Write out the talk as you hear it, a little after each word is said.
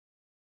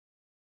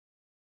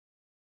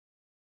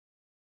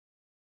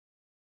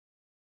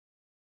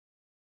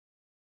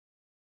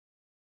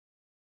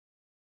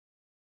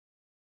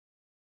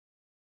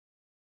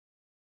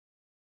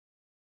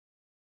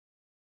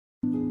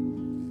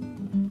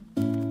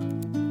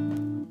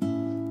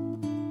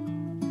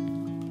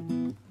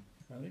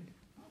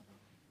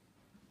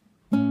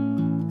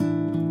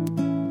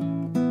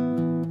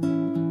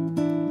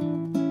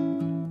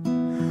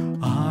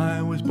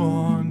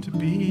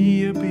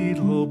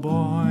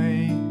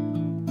boy.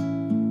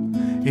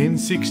 In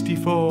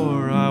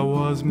 '64 I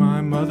was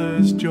my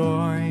mother's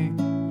joy.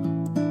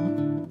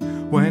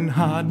 When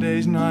Hard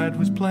Day's Night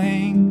was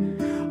playing,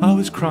 I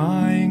was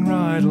crying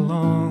right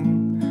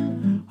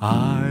along.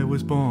 I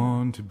was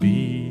born to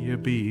be a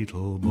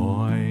Beatle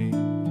boy.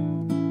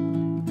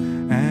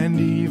 And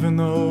even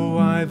though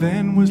I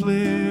then was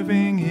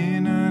living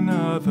in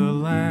another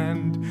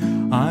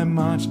land, I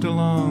marched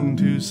along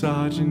to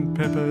Sergeant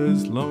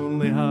Pepper's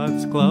Lonely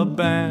Hearts Club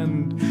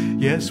Band.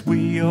 Yes,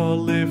 we all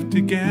lived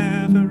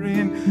together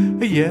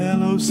in a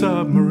yellow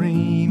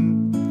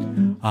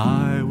submarine.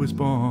 I was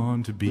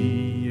born to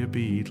be a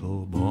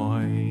Beatle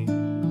boy.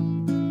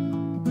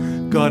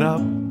 Got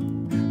up,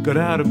 got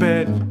out of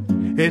bed,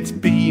 it's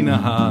been a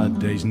hard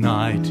day's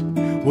night.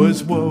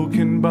 Was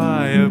woken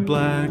by a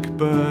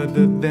blackbird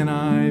that then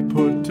I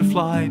put to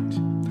flight.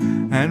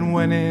 And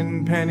when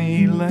in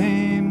Penny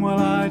Lane, well,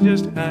 I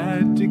just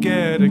had to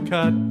get a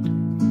cut.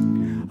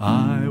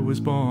 I was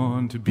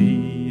born to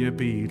be a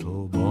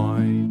Beatle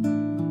boy.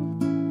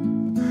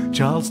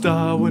 Charles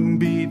Darwin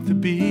beat the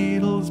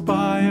Beatles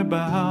by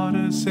about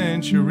a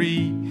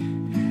century.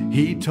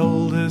 He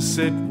told us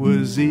it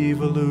was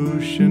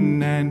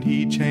evolution and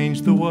he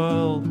changed the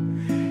world.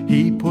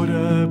 He put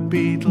a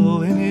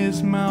beetle in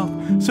his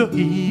mouth so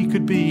he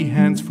could be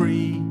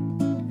hands-free.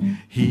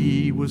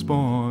 He was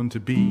born to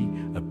be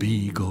a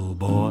Beagle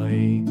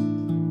boy.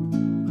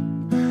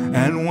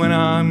 And when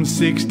I'm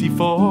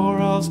 64,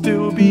 I'll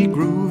still be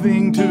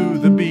grooving to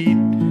the beat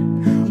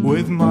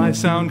with my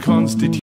sound constitution.